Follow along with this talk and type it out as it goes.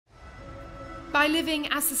By living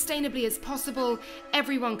as sustainably as possible,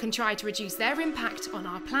 everyone can try to reduce their impact on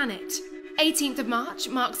our planet. 18th of March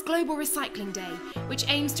marks Global Recycling Day, which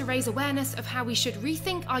aims to raise awareness of how we should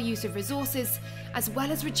rethink our use of resources, as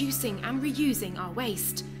well as reducing and reusing our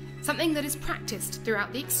waste, something that is practiced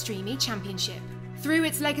throughout the Extreme E Championship. Through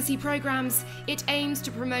its legacy programs, it aims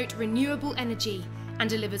to promote renewable energy and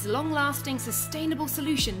delivers long-lasting, sustainable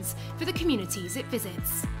solutions for the communities it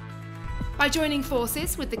visits. By joining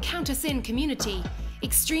forces with the Counter-Sin community,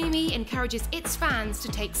 Extreme E encourages its fans to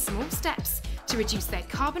take small steps to reduce their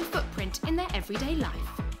carbon footprint in their everyday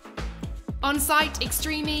life. On site,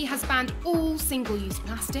 Extreme E has banned all single-use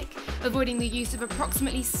plastic, avoiding the use of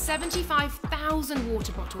approximately 75,000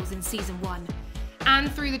 water bottles in Season 1.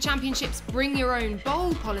 And through the championship's Bring Your Own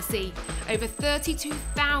Bowl policy, over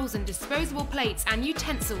 32,000 disposable plates and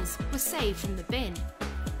utensils were saved from the bin.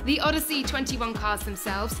 The Odyssey 21 cars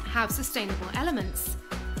themselves have sustainable elements.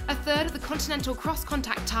 A third of the Continental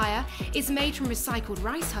Cross-Contact tyre is made from recycled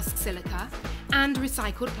rice husk silica and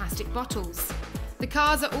recycled plastic bottles. The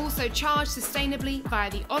cars are also charged sustainably via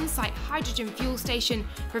the on-site hydrogen fuel station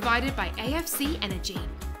provided by AFC Energy.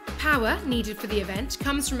 Power needed for the event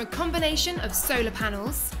comes from a combination of solar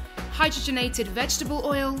panels, hydrogenated vegetable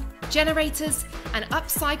oil, generators, and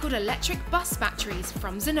upcycled electric bus batteries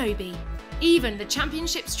from Zenobē. Even the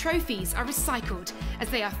championship's trophies are recycled, as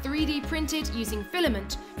they are 3D printed using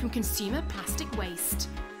filament from consumer plastic waste.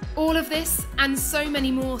 All of this and so many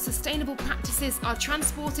more sustainable practices are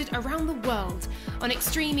transported around the world on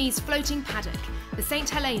Extreme E's floating paddock, the St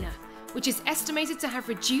Helena, which is estimated to have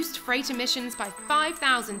reduced freight emissions by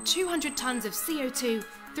 5,200 tonnes of CO2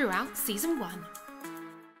 throughout Season 1.